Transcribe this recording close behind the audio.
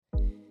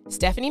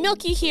Stephanie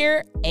Milky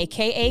here,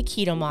 aka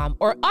KetoMom,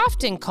 or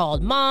often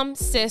called mom,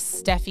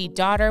 sis, Steffi,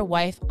 daughter,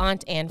 wife,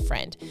 aunt, and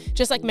friend.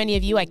 Just like many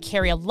of you, I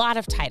carry a lot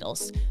of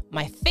titles.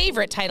 My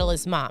favorite title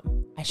is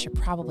mom. I should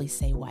probably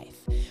say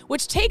wife,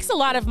 which takes a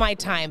lot of my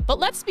time. But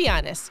let's be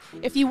honest,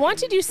 if you want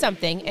to do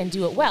something and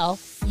do it well,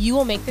 you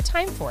will make the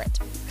time for it.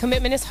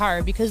 Commitment is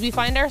hard because we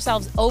find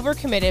ourselves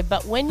overcommitted,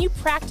 but when you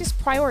practice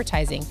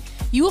prioritizing,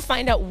 you will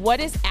find out what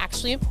is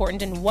actually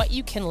important and what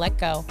you can let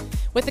go.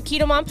 With the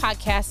KetoMom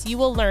podcast, you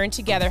will learn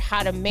together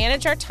how to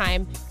manage our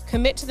time,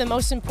 commit to the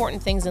most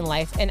important things in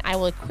life, and I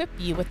will equip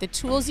you with the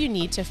tools you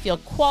need to feel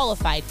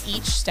qualified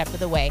each step of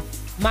the way.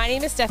 My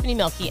name is Stephanie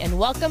Milky, and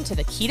welcome to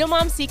the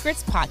KetoMom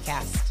Secrets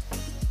podcast.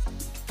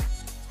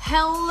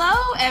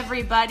 Hello,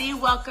 everybody.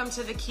 Welcome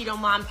to the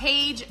KetoMom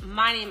page.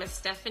 My name is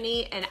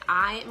Stephanie, and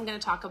I am going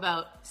to talk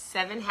about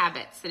 7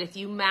 habits that if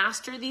you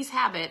master these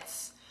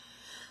habits,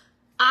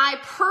 I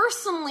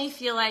personally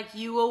feel like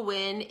you will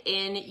win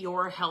in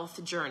your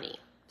health journey.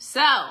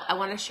 So I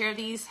want to share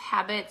these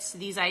habits,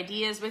 these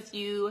ideas with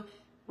you.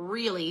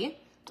 Really,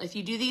 if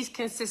you do these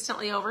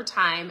consistently over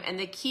time, and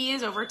the key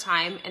is over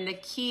time, and the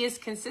key is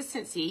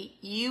consistency,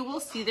 you will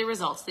see the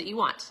results that you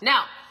want.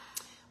 Now,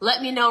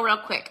 let me know real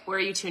quick, where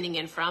are you tuning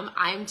in from?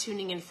 I'm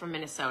tuning in from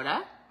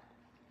Minnesota.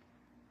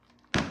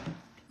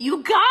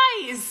 You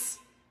guys,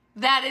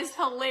 that is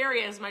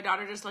hilarious. My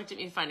daughter just looked at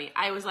me funny.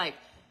 I was like,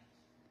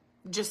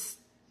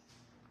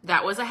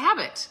 that was a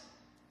habit.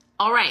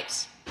 All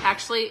right.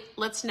 Actually,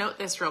 let's note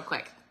this real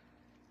quick.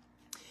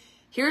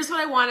 Here's what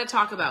I want to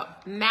talk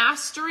about.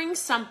 Mastering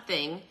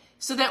something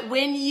so that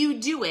when you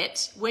do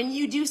it, when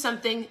you do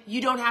something, you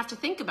don't have to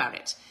think about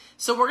it.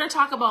 So we're going to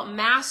talk about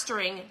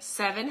mastering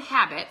 7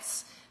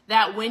 habits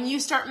that when you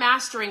start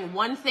mastering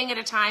one thing at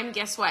a time,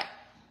 guess what?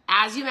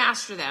 As you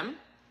master them,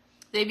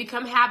 they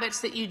become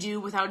habits that you do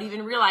without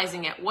even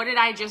realizing it. What did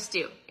I just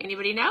do?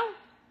 Anybody know?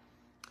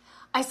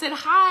 I said,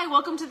 hi,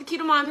 welcome to the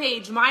KetoMom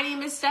page. My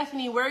name is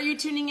Stephanie. Where are you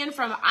tuning in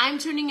from? I'm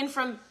tuning in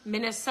from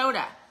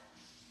Minnesota.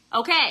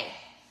 Okay,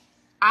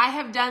 I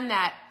have done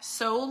that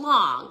so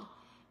long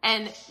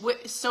and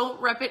with so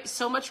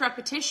much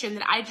repetition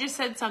that I just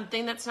said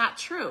something that's not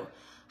true.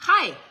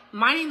 Hi,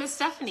 my name is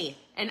Stephanie,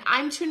 and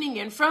I'm tuning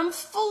in from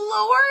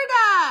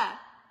Florida.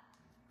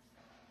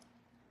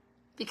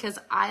 Because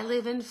I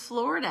live in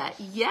Florida.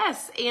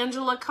 Yes,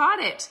 Angela caught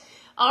it.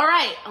 All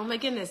right, oh my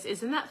goodness,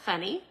 isn't that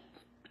funny?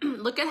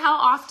 Look at how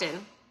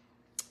often,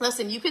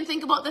 listen, you can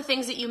think about the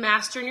things that you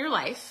master in your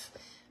life.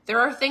 There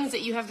are things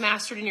that you have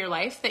mastered in your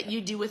life that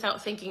you do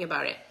without thinking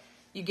about it.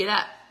 You get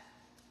up,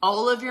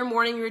 all of your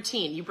morning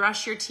routine, you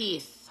brush your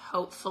teeth,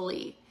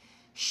 hopefully,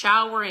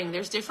 showering.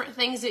 There's different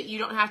things that you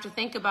don't have to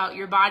think about.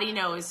 Your body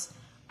knows,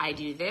 I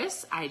do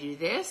this, I do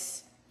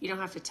this. You don't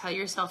have to tell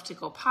yourself to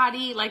go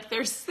potty. Like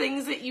there's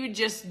things that you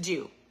just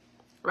do,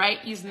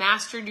 right? You've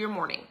mastered your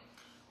morning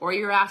or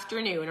your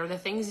afternoon or the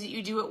things that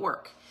you do at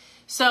work.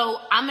 So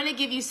I'm going to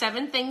give you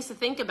 7 things to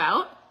think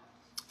about.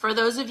 For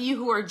those of you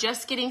who are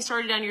just getting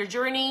started on your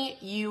journey,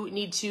 you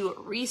need to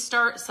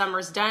restart.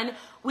 Summer's done.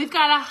 We've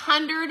got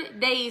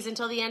 100 days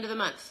until the end of the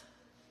month.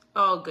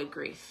 Oh, good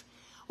grief.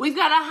 We've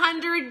got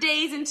 100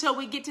 days until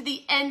we get to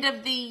the end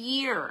of the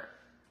year.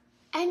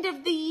 End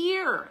of the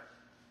year.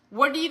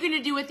 What are you going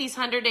to do with these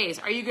 100 days?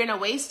 Are you going to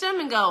waste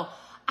them and go,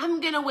 I'm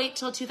going to wait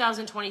till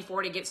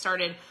 2024 to get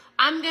started.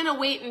 I'm going to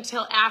wait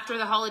until after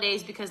the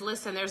holidays because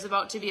listen, there's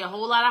about to be a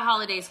whole lot of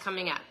holidays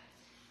coming up.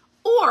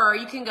 Or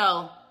you can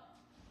go,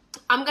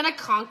 I'm going to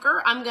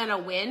conquer. I'm going to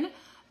win.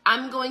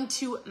 I'm going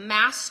to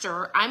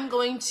master. I'm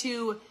going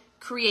to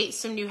create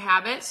some new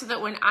habits so that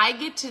when I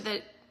get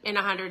to in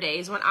 100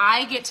 days, when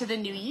I get to the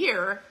new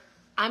year,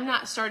 I'm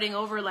not starting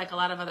over like a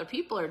lot of other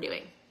people are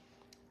doing.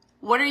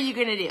 What are you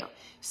going to do?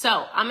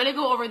 So I'm going to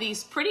go over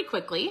these pretty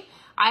quickly.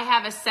 I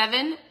have a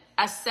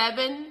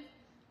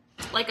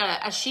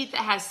sheet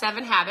that has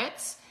 7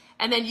 habits,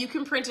 and then you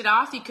can print it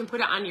off. You can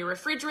put it on your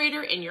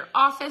refrigerator, in your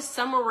office,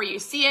 somewhere where you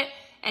see it.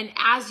 And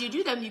as you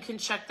do them, you can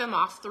check them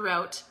off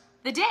throughout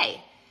the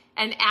day.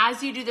 And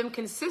as you do them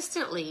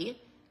consistently,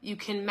 you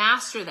can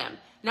master them.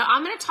 Now,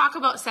 I'm going to talk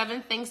about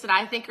 7 things that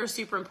I think are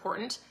super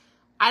important.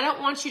 I don't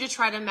want you to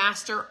try to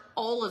master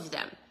all of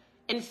them.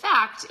 In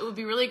fact, it would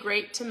be really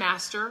great to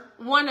master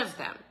one of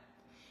them.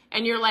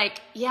 And you're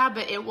like, yeah,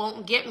 but it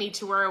won't get me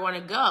to where I want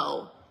to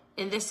go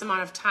in this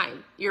amount of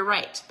time. You're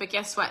right. But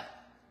guess what?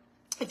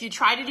 If you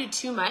try to do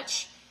too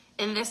much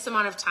in this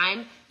amount of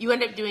time, you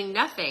end up doing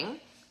nothing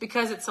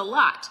because it's a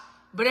lot.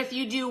 But if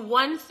you do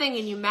one thing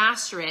and you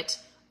master it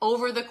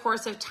over the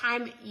course of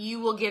time, you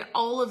will get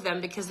all of them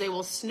because they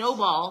will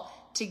snowball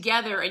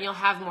together and you'll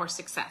have more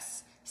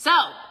success. So,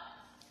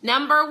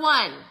 number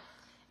 1,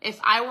 if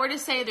I were to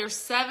say there's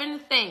 7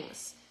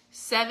 things,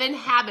 7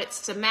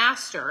 habits to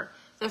master,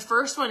 the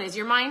first one is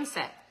your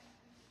mindset.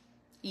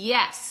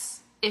 Yes.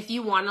 If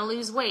you want to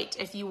lose weight,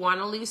 if you want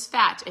to lose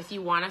fat, if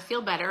you want to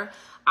feel better,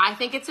 I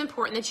think it's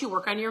important that you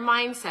work on your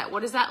mindset.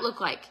 What does that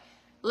look like?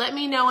 Let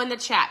me know in the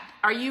chat.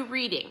 Are you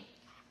reading?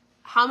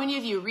 How many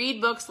of you read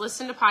books,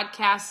 listen to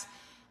podcasts,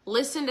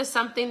 listen to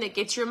something that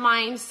gets your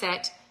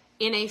mindset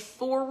in a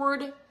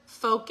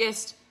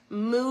forward-focused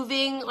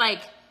moving.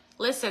 Like,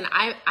 listen,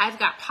 I've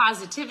got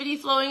positivity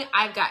flowing.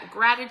 I've got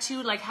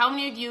gratitude. Like, how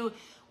many of you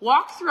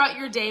walk throughout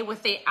your day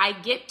with a I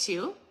get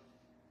to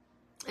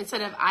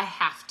instead of I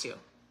have to?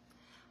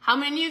 How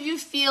many of you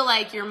feel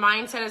like your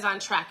mindset is on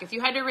track? If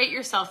you had to rate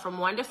yourself from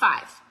 1 to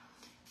 5,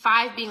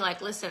 5 being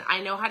like, listen,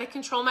 I know how to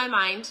control my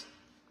mind,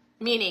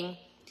 meaning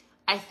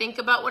I think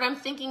about what I'm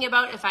thinking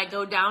about. If I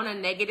go down a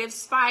negative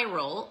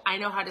spiral, I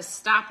know how to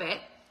stop it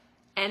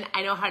and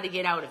I know how to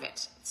get out of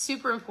it.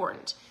 Super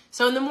important.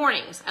 So in the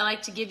mornings, I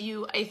like to give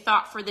you a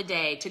thought for the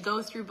day, to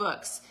go through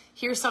books.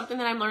 Here's something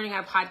that I'm learning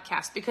on a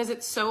podcast, because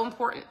it's so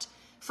important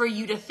for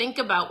you to think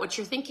about what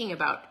you're thinking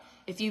about.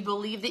 If you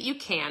believe that you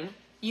can,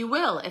 you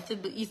will.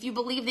 If you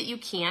believe that you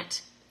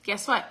can't,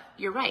 guess what?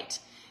 You're right.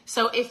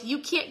 So if you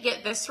can't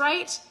get this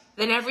right,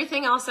 then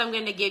everything else I'm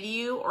going to give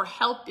you or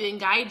help and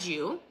guide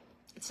you,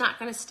 it's not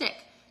going to stick.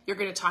 You're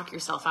going to talk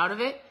yourself out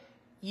of it.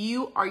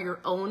 You are your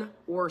own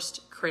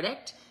worst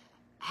critic.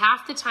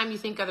 Half the time you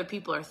think other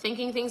people are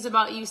thinking things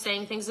about you,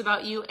 saying things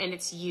about you, and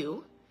it's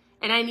you.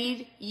 And I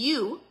need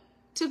you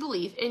to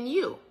believe in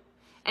you.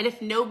 And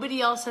if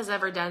nobody else has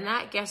ever done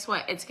that, guess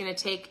what? It's going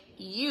to take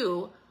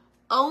you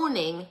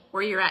owning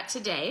where you're at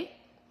today.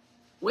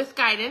 With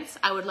guidance,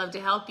 I would love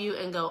to help you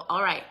and go,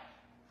 all right,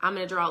 I'm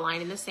going to draw a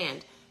line in the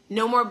sand.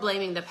 No more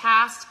blaming the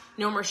past.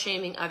 No more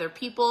shaming other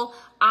people.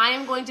 I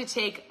am going to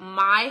take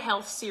my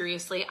health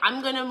seriously.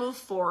 I'm going to move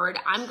forward.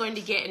 I'm going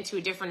to get into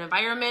a different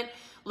environment.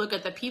 Look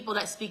at the people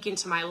that speak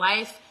into my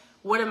life.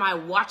 What am I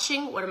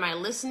watching? What am I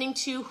listening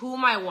to? Who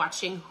am I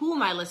watching? Who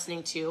am I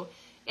listening to?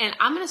 And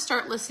I'm going to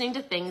start listening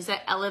to things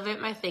that elevate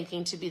my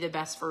thinking to be the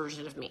best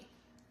version of me.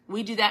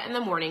 We do that in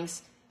the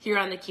mornings here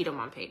on the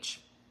KetoMom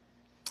page.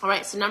 All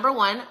right, so number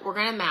 1, we're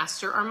going to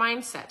master our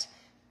mindset.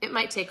 It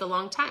might take a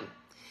long time,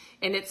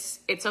 and it's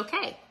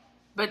okay.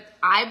 But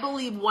I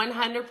believe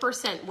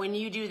 100% when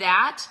you do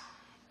that,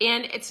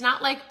 and it's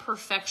not like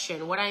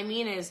perfection. What I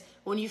mean is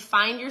when you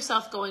find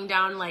yourself going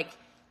down like,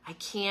 I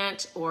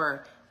can't,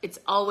 or it's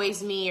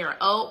always me, or,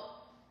 oh,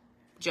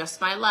 just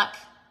my luck.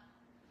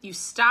 You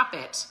stop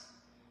it.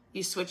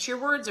 You switch your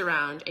words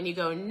around and you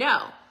go,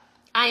 no,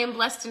 I am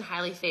blessed and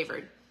highly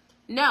favored.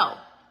 No,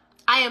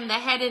 I am the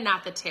head and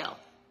not the tail.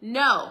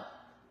 No,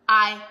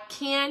 I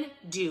can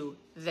do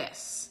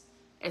this.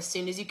 As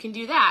soon as you can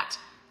do that,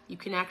 you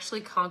can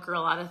actually conquer a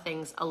lot of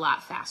things a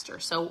lot faster.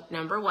 So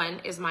number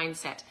 1 is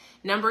mindset.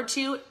 Number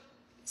 2,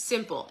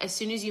 simple. As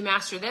soon as you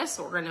master this,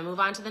 we're going to move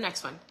on to the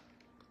next one.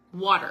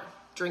 Water,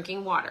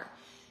 drinking water.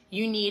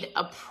 You need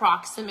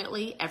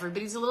approximately,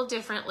 everybody's a little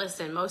different.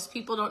 Listen, most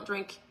people don't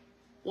drink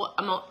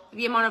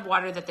the amount of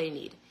water that they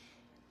need.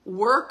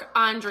 Work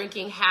on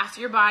drinking half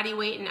your body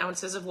weight in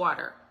ounces of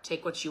water.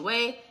 Take what you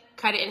weigh,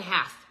 cut it in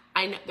half.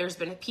 I know there's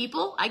been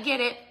people, I get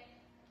it.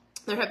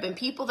 There have been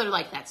people that are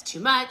like, that's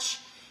too much.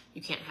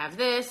 You can't have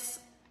this.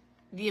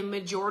 The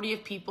majority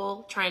of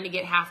people trying to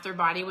get half their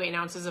body weight in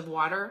ounces of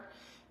water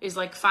is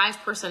like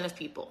 5% of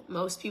people.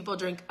 Most people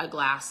drink a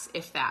glass,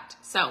 if that.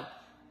 So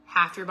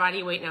half your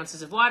body weight in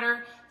ounces of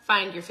water.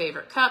 Find your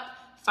favorite cup.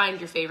 Find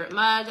your favorite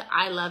mug.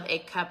 I love a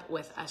cup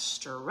with a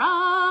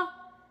straw.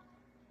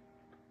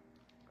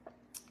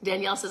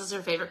 Danielle says it's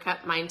her favorite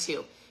cup. Mine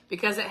too.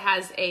 Because it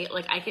has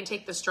I can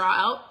take the straw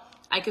out.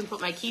 I can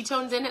put my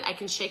ketones in it. I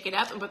can shake it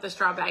up and put the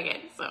straw back in.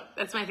 So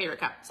that's my favorite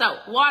cup. So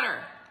water.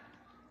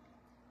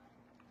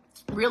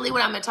 Really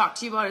what I'm going to talk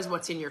to you about is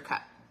what's in your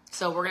cup.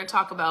 So we're going to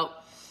talk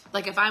about,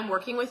 like, if I'm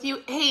working with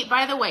you. Hey,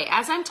 by the way,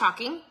 as I'm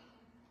talking,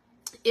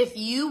 if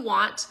you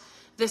want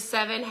the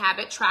 7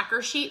 habit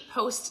tracker sheet,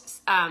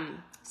 post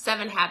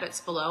 7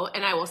 habits below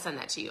and I will send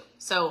that to you.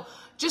 So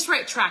just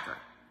write tracker,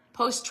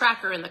 post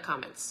tracker in the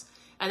comments,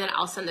 and then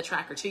I'll send the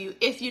tracker to you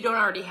if you don't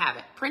already have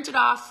it. Print it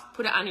off,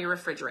 put it on your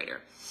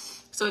refrigerator.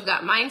 So we've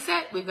got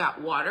mindset, we've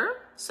got water.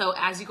 So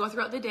as you go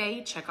throughout the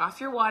day, check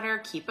off your water,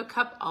 keep a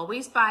cup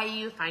always by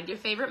you, find your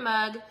favorite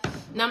mug.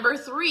 Number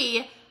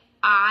 3,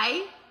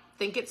 I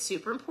think it's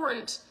super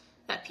important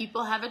that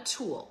people have a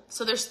tool.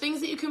 So there's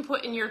things that you can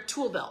put in your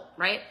tool belt,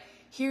 right?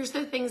 Here's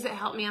the things that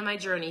help me on my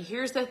journey.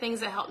 Here's the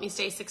things that help me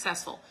stay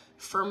successful.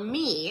 For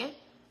me,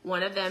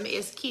 one of them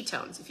is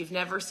ketones. If you've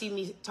never seen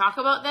me talk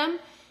about them,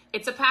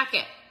 it's a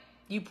packet.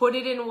 You put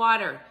it in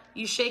water,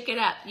 you shake it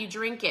up, you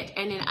drink it,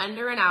 and in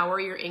under an hour,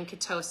 you're in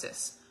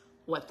ketosis.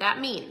 What that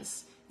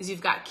means is you've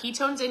got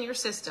ketones in your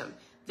system.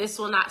 This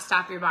will not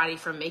stop your body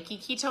from making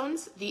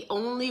ketones. The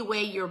only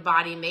way your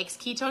body makes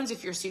ketones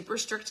if you're super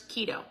strict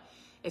keto.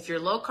 If you're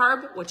low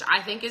carb, which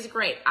I think is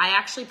great, I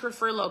actually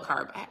prefer low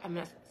carb. I'm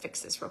going to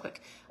fix this real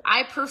quick.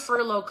 I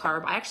prefer low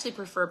carb. I actually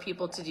prefer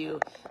people to do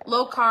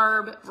low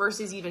carb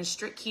versus even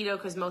strict keto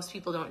because most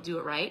people don't do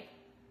it right.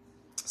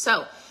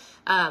 So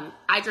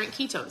I drink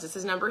ketones. This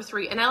is number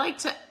 3. And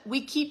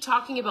we keep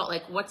talking about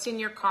like what's in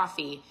your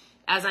coffee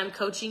as I'm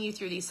coaching you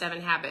through these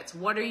 7 habits.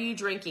 What are you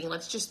drinking?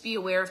 Let's just be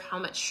aware of how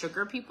much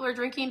sugar people are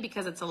drinking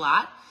because it's a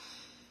lot.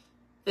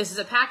 This is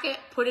a packet,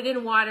 put it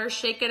in water,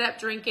 shake it up,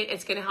 drink it.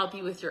 It's going to help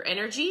you with your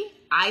energy.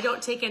 I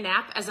don't take a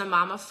nap as a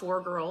mom of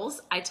 4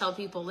 girls. I tell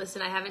people,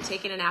 listen, I haven't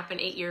taken a nap in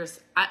 8 years.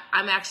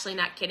 I'm actually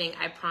not kidding.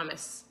 I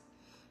promise.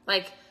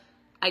 Like,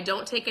 I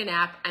don't take a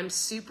nap. I'm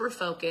super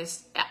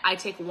focused. I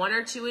take 1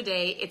 or 2 a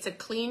day. It's a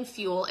clean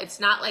fuel. It's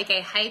not like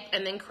I hype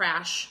and then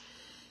crash.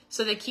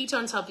 So the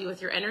ketones help you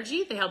with your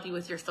energy. They help you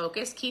with your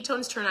focus.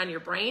 Ketones turn on your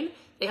brain.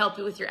 They help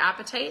you with your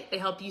appetite. They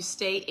help you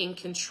stay in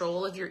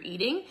control of your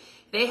eating.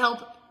 They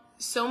help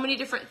so many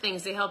different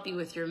things. They help you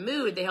with your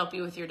mood. They help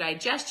you with your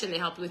digestion. They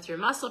help you with your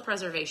muscle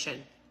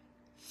preservation,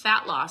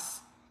 fat loss,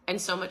 and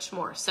so much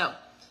more. So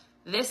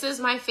this is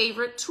my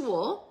favorite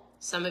tool.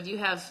 Some of you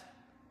have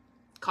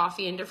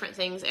coffee and different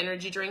things,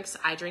 energy drinks.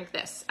 I drink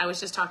this. I was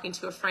just talking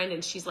to a friend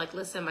and she's like,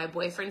 listen, my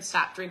boyfriend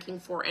stopped drinking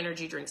 4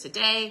 energy drinks a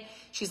day.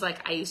 She's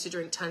like, I used to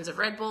drink tons of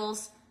Red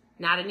Bulls,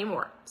 not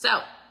anymore.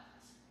 So,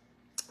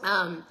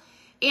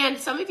 and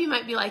some of you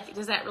might be like,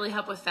 does that really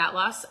help with fat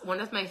loss? One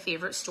of my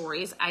favorite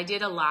stories, I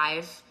did a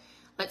live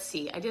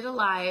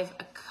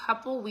a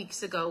couple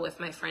weeks ago with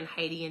my friend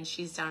Heidi, and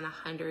she's down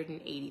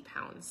 180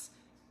 pounds.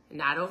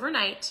 Not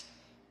overnight.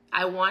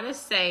 I want to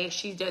say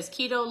she does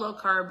keto, low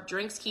carb,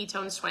 drinks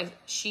ketones twice.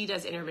 She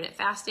does intermittent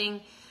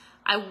fasting.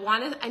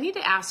 I need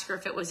to ask her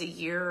if it was a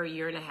year or a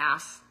year and a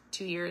half,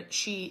 2 years.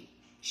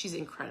 She's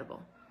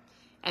incredible.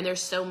 And there's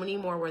so many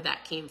more where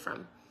that came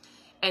from.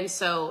 And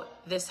so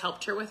this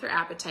helped her with her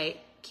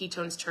appetite.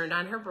 Ketones turned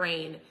on her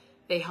brain.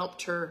 They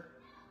helped her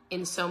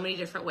in so many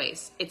different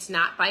ways. It's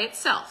not by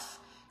itself.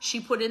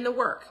 She put in the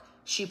work.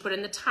 She put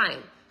in the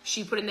time.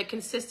 She put in the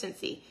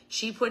consistency.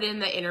 She put in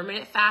the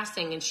intermittent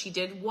fasting, and she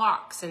did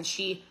walks, and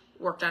she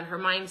worked on her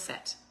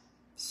mindset.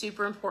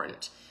 Super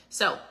important.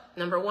 So,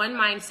 number 1,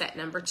 mindset.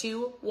 Number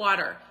 2,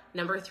 water.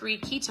 Number 3,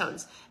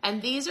 ketones.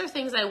 And these are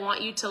things I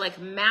want you to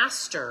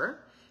master.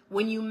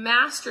 When you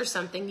master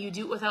something, you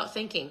do it without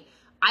thinking.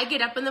 I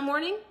get up in the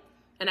morning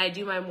and I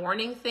do my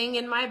morning thing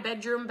in my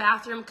bedroom,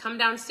 bathroom, come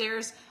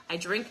downstairs. I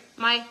drink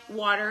my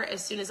water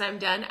as soon as I'm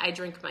done. I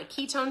drink my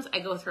ketones. I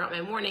go throughout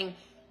my morning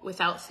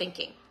without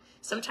thinking.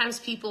 Sometimes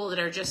people that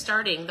are just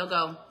starting, they'll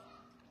go,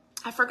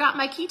 I forgot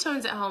my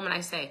ketones at home. And I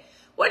say,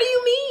 what do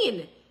you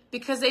mean?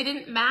 Because they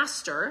didn't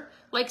master.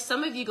 Like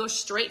some of you go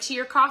straight to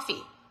your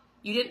coffee.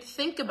 You didn't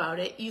think about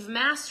it. You've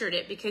mastered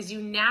it because you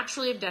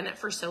naturally have done it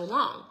for so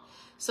long.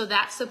 So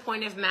that's the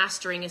point of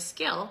mastering a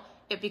skill.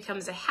 It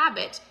becomes a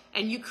habit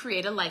and you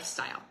create a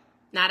lifestyle,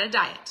 not a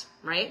diet,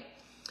 right?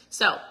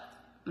 So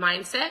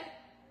mindset,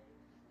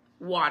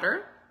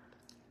 water,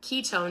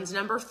 ketones.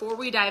 Number 4,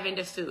 we dive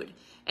into food.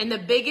 And the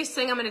biggest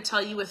thing I'm going to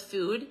tell you with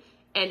food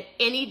and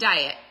any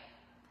diet,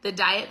 the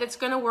diet that's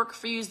going to work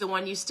for you is the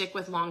one you stick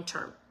with long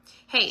term.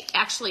 Hey,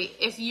 actually,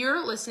 if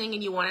you're listening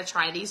and you want to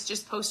try these,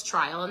 just post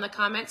trial in the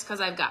comments because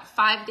I've got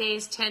 5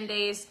 days, 10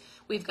 days.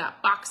 We've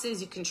got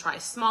boxes. You can try a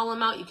small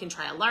amount. You can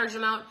try a large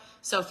amount.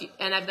 So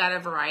and I've got a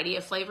variety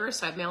of flavors.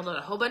 So I've mailed out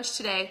a whole bunch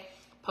today.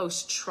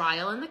 Post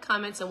trial in the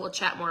comments and we'll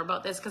chat more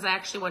about this because I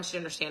actually want you to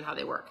understand how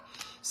they work.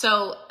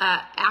 So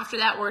after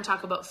that, we're going to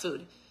talk about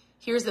food.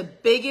 Here's the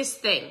biggest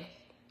thing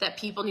that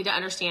people need to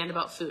understand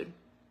about food.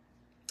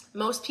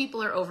 Most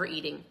people are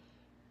overeating,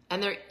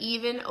 and they're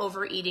even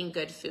overeating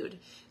good food.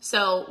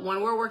 So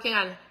when we're working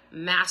on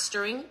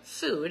mastering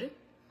food,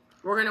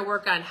 we're going to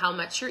work on how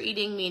much you're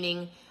eating,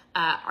 meaning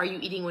are you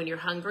eating when you're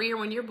hungry or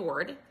when you're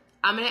bored?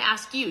 I'm going to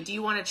ask you, do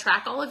you want to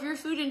track all of your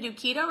food and do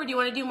keto, or do you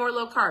want to do more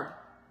low carb?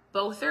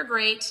 Both are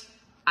great.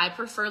 I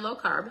prefer low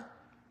carb.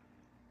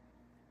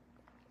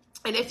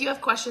 And if you have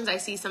questions, I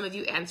see some of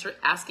you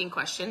asking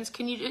questions.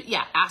 Can you,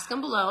 ask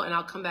them below and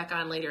I'll come back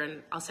on later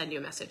and I'll send you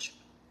a message.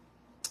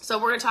 So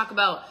we're going to talk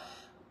about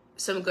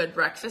some good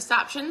breakfast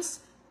options,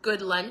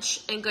 good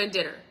lunch, and good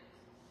dinner.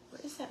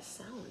 What is that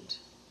sound?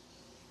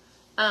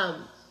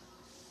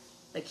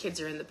 The kids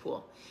are in the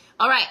pool.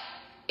 All right.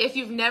 If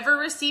you've never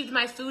received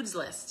my foods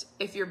list,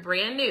 if you're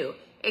brand new,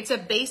 it's a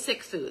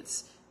basic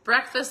foods.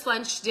 Breakfast,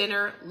 lunch,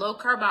 dinner, low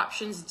carb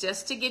options.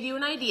 Just to give you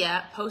an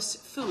idea,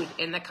 post food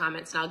in the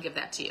comments and I'll give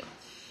that to you.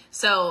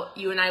 So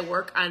you and I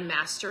work on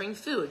mastering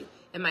food.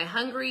 Am I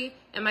hungry?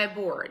 Am I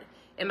bored?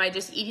 Am I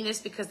just eating this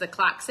because the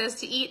clock says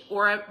to eat?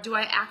 Or do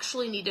I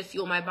actually need to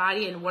fuel my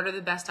body? And what are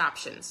the best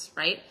options,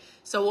 right?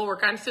 So we'll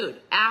work on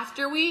food.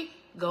 After we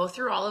go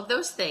through all of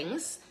those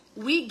things,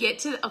 we get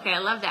to, okay, I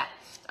love that.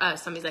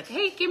 Somebody's like,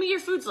 hey, give me your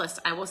foods list.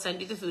 I will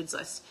send you the foods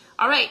list.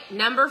 All right,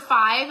 number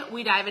 5,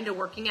 we dive into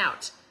working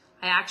out.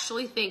 I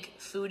actually think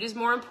food is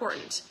more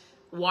important.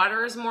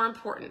 Water is more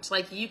important.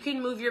 Like you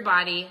can move your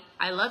body.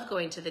 I love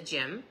going to the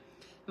gym.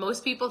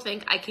 Most people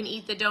think I can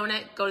eat the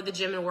donut, go to the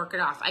gym and work it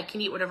off. I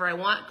can eat whatever I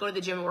want, go to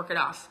the gym and work it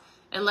off.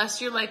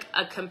 Unless you're like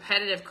a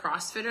competitive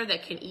CrossFitter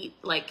that can eat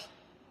like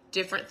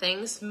different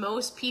things,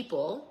 most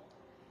people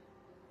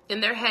in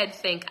their head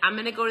think I'm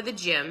going to go to the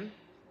gym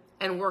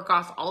and work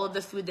off all of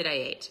the food that I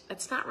ate.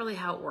 That's not really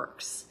how it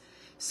works.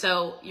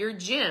 So your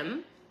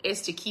gym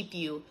is to keep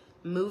you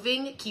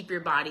moving, keep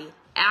your body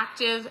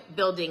active,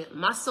 building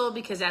muscle,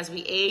 because as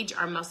we age,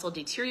 our muscle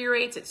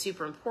deteriorates. It's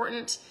super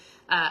important.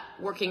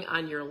 Working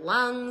on your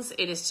lungs.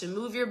 It is to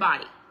move your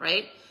body,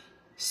 right?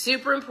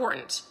 Super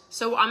important.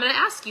 So I'm going to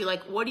ask you,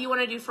 like, what do you want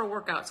to do for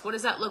workouts? What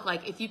does that look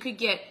like? If you could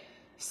get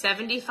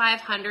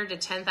 7,500 to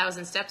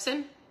 10,000 steps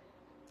in,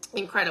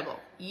 incredible.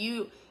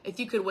 If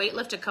you could weight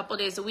lift a couple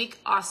days a week,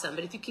 awesome.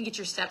 But if you can get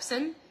your steps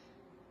in,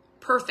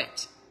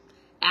 perfect.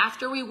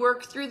 After we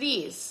work through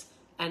these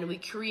and we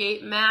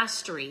create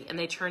mastery and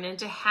they turn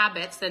into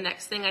habits, the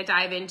next thing I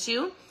dive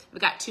into,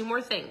 we've got 2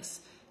 more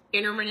things.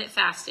 Intermittent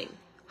fasting.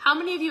 How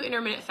many of you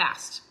intermittent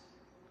fast?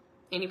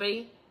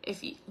 Anybody?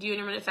 If you do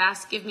intermittent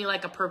fast, give me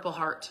like a purple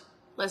heart.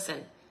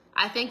 Listen,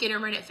 I think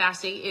intermittent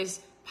fasting is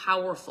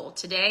powerful.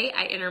 Today,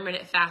 I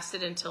intermittent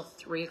fasted until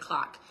 3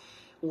 o'clock.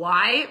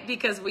 Why?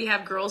 Because we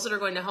have girls that are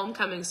going to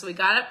homecoming. So we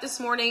got up this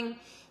morning.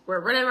 We're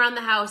running around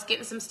the house,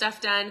 getting some stuff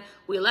done.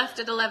 We left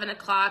at 11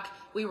 o'clock.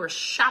 We were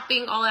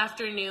shopping all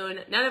afternoon.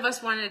 None of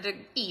us wanted to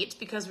eat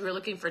because we were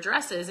looking for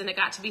dresses. And it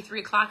got to be 3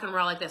 o'clock and we're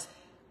all like this.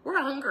 We're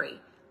hungry.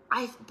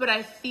 But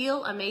I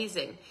feel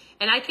amazing.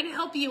 And I can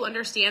help you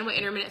understand what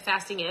intermittent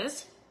fasting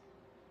is.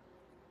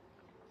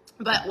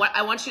 But what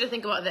I want you to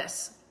think about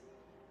this.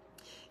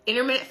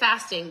 Intermittent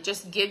fasting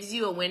just gives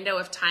you a window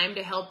of time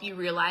to help you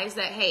realize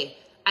that, hey,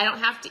 I don't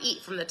have to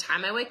eat from the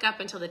time I wake up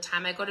until the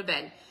time I go to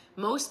bed.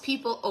 Most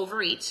people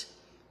overeat.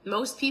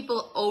 Most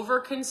people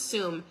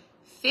overconsume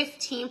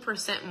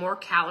 15% more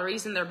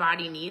calories than their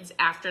body needs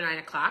after 9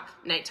 o'clock,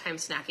 nighttime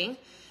snacking.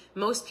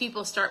 Most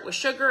people start with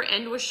sugar,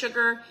 end with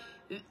sugar.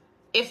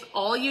 If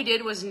all you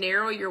did was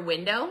narrow your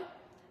window,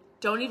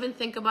 don't even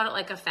think about it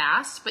like a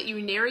fast, but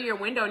you narrow your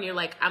window and you're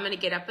like, I'm going to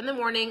get up in the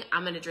morning.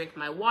 I'm going to drink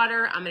my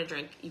water.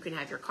 You can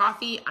have your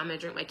coffee. I'm going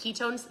to drink my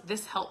ketones.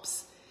 This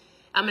helps.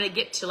 I'm going to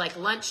get to like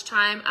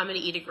lunchtime. I'm going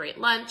to eat a great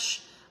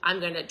lunch. I'm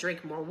going to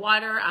drink more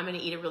water. I'm going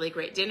to eat a really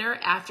great dinner.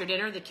 After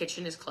dinner, the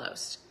kitchen is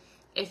closed.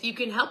 If you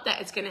can help that,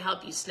 it's going to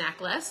help you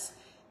snack less,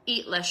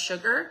 eat less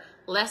sugar,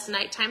 less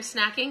nighttime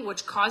snacking,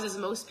 which causes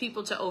most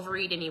people to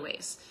overeat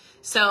anyways.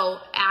 So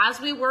as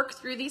we work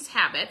through these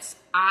habits,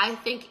 I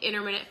think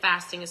intermittent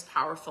fasting is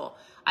powerful.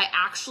 I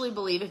actually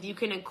believe if you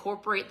can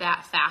incorporate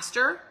that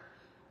faster,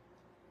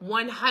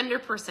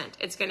 100%,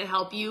 it's going to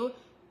help you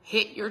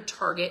hit your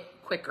target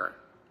quicker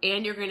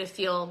and you're going to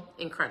feel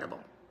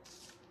incredible.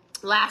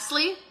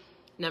 Lastly,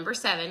 number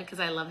 7, because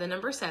I love the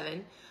number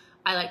 7,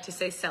 I like to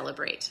say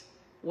celebrate.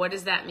 What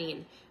does that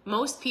mean?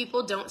 Most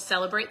people don't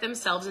celebrate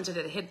themselves until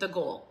they hit the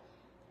goal.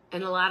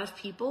 And a lot of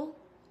people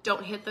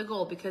don't hit the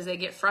goal because they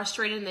get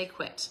frustrated and they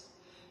quit.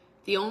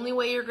 The only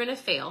way you're going to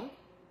fail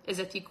is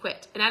if you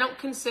quit. And I don't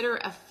consider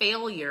a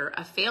failure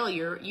a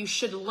failure. You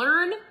should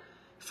learn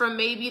from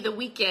maybe the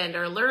weekend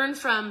or learn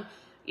from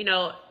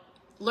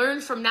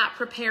not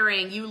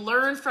preparing. You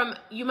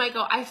might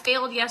go, I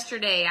failed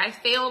yesterday. I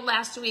failed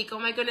last week. Oh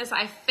my goodness,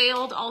 I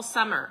failed all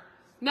summer.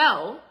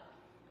 No,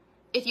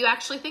 if you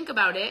actually think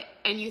about it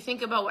and you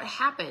think about what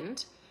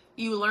happened,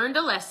 you learned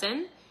a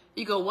lesson.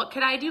 You go, what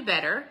could I do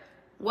better?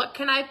 What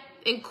can I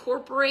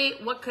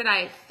incorporate? What could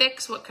I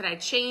fix? What could I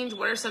change?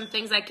 What are some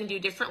things I can do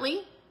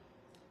differently?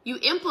 You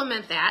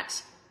implement that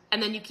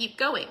and then you keep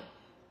going.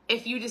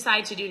 If you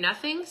decide to do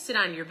nothing, sit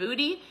on your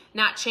booty,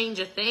 not change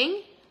a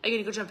thing, are you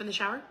gonna go jump in the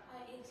shower?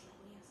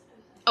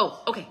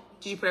 Oh, okay.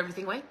 Did you put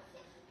everything away?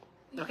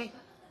 Okay.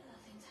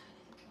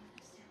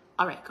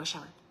 All right, go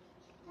shower.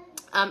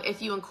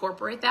 If you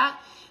incorporate that,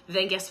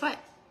 then guess what?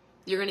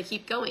 You're gonna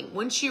keep going.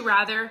 Wouldn't you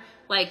rather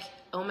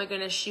oh my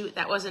goodness, shoot,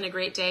 that wasn't a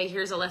great day.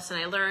 Here's a lesson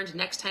I learned.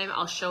 Next time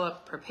I'll show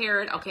up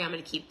prepared. Okay, I'm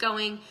gonna keep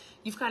going.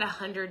 You've got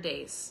 100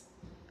 days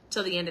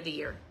till the end of the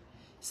year.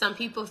 Some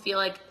people feel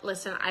like,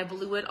 listen, I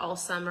blew it all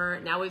summer.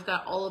 Now we've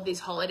got all of these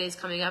holidays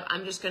coming up.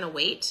 I'm just gonna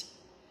wait.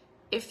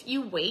 If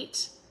you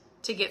wait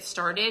to get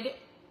started,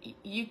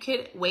 you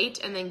could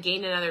wait and then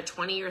gain another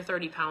 20 or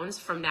 30 pounds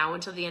from now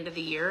until the end of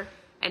the year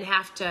and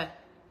have to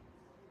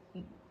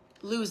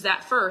lose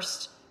that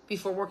first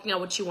before working on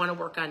what you wanna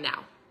work on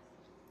now.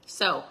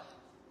 So,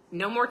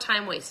 no more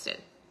time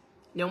wasted.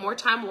 No more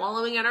time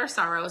wallowing in our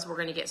sorrows. We're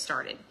going to get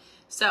started.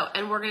 So,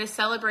 and we're going to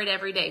celebrate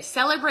every day.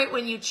 Celebrate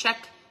when you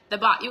check the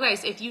box. You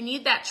guys, if you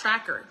need that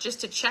tracker just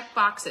to check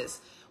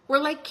boxes, we're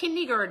like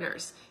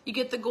kindergartners. You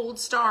get the gold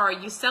star,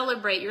 you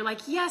celebrate. You're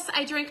like, yes,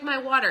 I drank my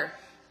water.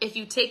 If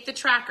you take the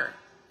tracker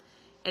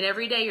and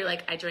every day you're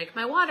like, I drank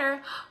my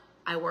water.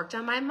 I worked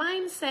on my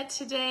mindset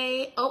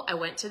today. Oh, I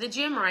went to the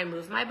gym or I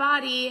moved my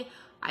body.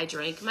 I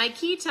drank my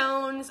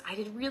ketones. I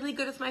did really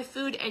good with my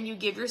food. And you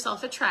give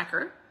yourself a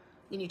tracker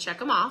and you check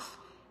them off.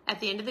 At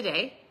the end of the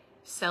day,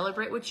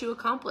 celebrate what you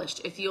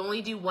accomplished. If you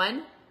only do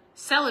one,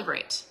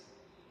 celebrate.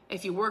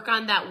 If you work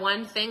on that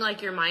one thing,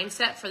 like your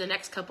mindset for the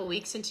next couple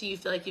weeks until you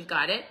feel like you've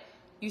got it,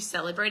 you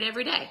celebrate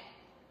every day.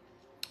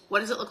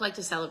 What does it look like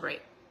to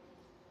celebrate?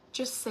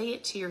 Just say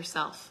it to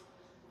yourself.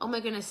 Oh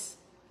my goodness.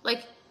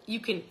 You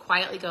can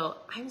quietly go,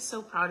 I'm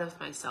so proud of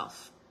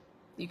myself.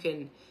 You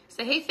can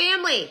say, hey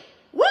family,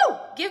 woo!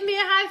 Give me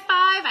a high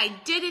five. I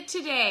did it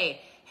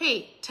today.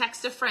 Hey,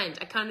 text a friend.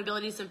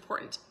 Accountability is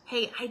important.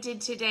 Hey, I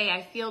did today.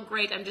 I feel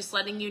great. I'm just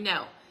letting you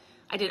know.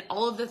 I did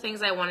all of the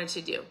things I wanted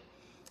to do.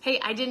 Hey,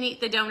 I didn't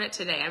eat the donut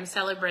today. I'm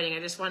celebrating. I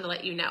just wanted to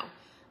let you know.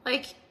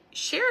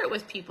 Share it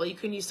with people. You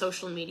can use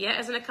social media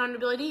as an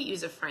accountability.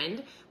 Use a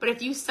friend. But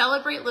if you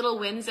celebrate little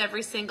wins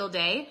every single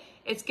day,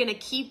 It's going to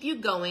keep you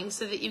going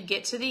so that you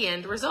get to the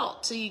end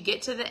result, so you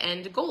get to the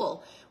end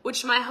goal,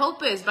 which my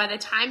hope is by the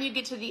time you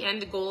get to the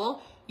end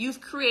goal,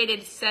 you've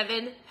created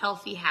 7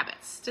 healthy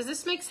habits. Does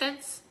this make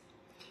sense?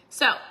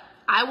 So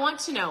I want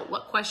to know,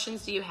 what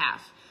questions do you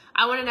have?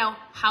 I want to know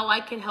how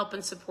I can help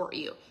and support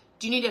you.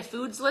 Do you need a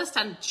foods list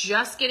on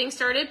just getting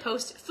started?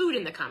 Post food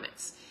in the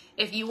comments.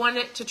 If you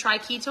wanted to try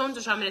ketones,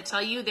 which I'm going to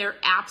tell you, they're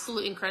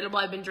absolutely incredible.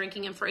 I've been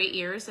drinking them for 8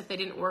 years. If they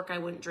didn't work, I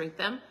wouldn't drink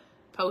them.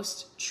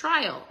 Post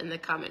trial in the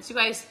comments. You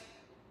guys,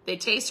 they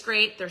taste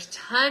great. There's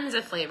tons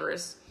of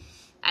flavors.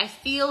 I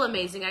feel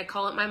amazing. I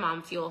call it my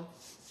mom fuel.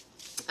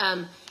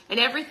 And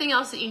everything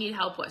else that you need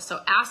help with. So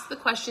ask the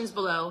questions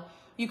below.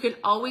 You can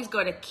always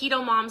go to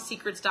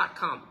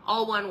ketomomsecrets.com,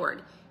 all one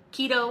word,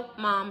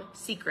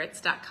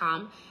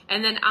 ketomomsecrets.com.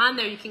 And then on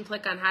there, you can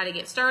click on how to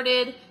get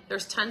started.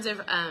 There's tons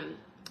of,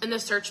 in the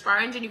search bar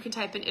engine, you can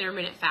type in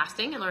intermittent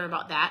fasting and learn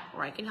about that,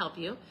 or I can help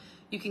you.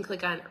 You can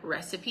click on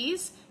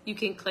recipes. You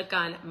can click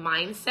on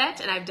mindset.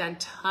 And I've done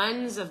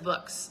tons of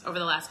books over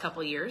the last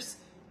couple of years.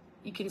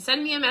 You can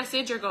send me a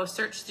message or go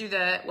search through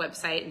the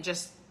website and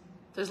just,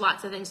 there's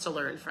lots of things to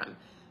learn from.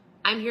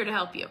 I'm here to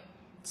help you.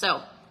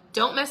 So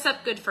don't mess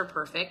up good for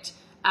perfect.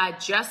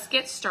 Just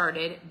get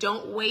started.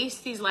 Don't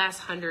waste these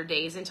last 100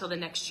 days until the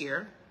next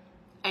year.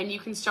 And you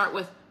can start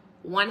with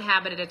one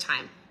habit at a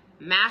time.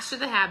 Master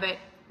the habit,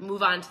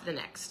 move on to the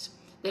next.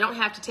 They don't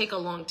have to take a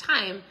long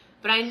time,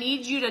 but I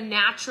need you to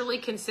naturally,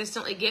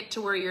 consistently get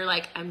to where you're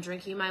like, I'm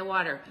drinking my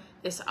water.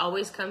 This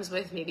always comes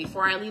with me.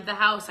 Before I leave the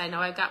house, I know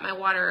I've got my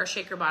water or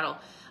shaker bottle.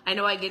 I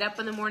know I get up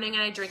in the morning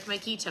and I drink my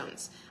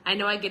ketones. I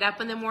know I get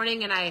up in the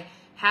morning and I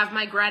have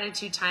my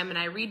gratitude time and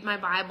I read my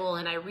Bible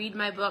and I read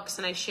my books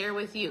and I share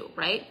with you,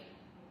 right?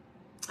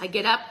 I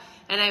get up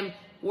and I'm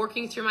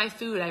working through my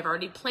food. I've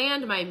already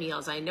planned my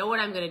meals. I know what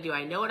I'm going to do.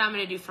 I know what I'm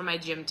going to do for my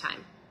gym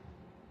time.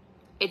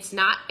 It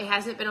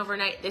hasn't been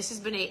overnight. This has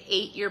been an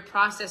 8-year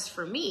process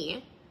for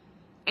me.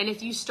 And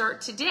if you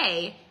start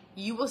today,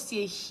 you will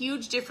see a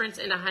huge difference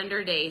in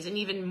 100 days and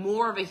even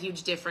more of a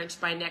huge difference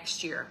by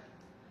next year.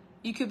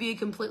 You could be a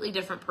completely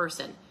different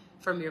person,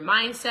 from your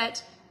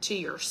mindset to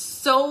your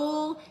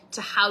soul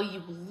to how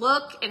you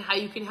look and how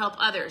you can help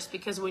others.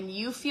 Because when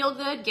you feel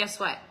good, guess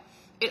what?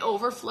 It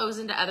overflows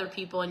into other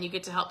people and you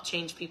get to help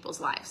change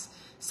people's lives.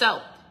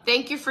 So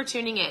thank you for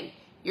tuning in.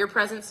 Your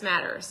presence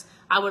matters.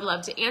 I would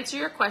love to answer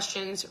your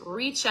questions.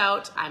 Reach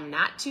out. I'm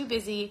not too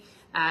busy.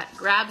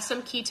 Grab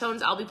some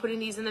ketones. I'll be putting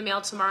these in the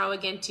mail tomorrow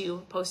again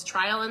too. Post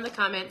trial in the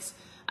comments.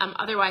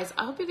 Otherwise,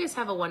 I hope you guys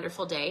have a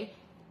wonderful day.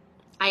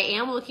 I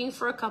am looking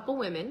for a couple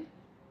women.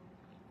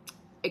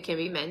 It can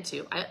be men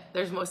too.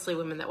 There's mostly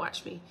women that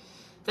watch me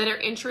that are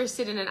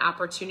interested in an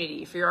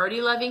opportunity. If you're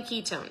already loving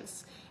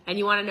ketones and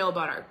you want to know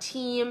about our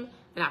team,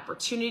 an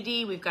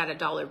opportunity, we've got a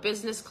 $1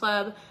 business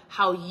club,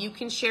 how you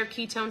can share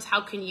ketones,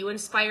 how can you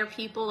inspire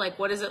people? Like,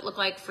 what does it look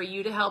like for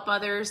you to help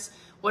others?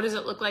 What does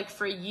it look like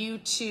for you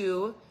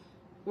to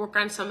work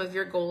on some of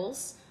your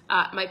goals?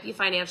 Might be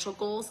financial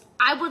goals.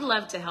 I would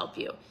love to help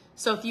you.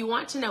 So if you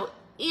want to know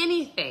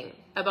anything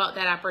about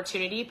that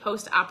opportunity,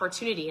 post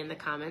opportunity in the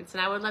comments,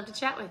 and I would love to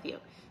chat with you.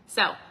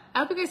 So I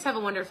hope you guys have a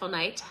wonderful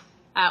night.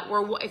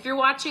 If you're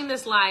watching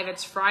this live,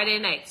 it's Friday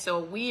night.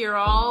 So we are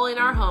all in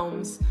our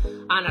homes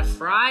on a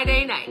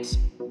Friday night.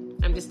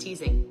 I'm just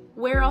teasing.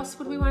 Where else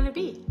would we want to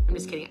be? I'm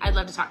just kidding. I'd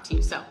love to talk to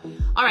you. So,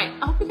 all right.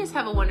 I hope you guys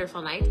have a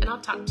wonderful night and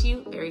I'll talk to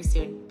you very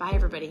soon. Bye,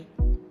 everybody.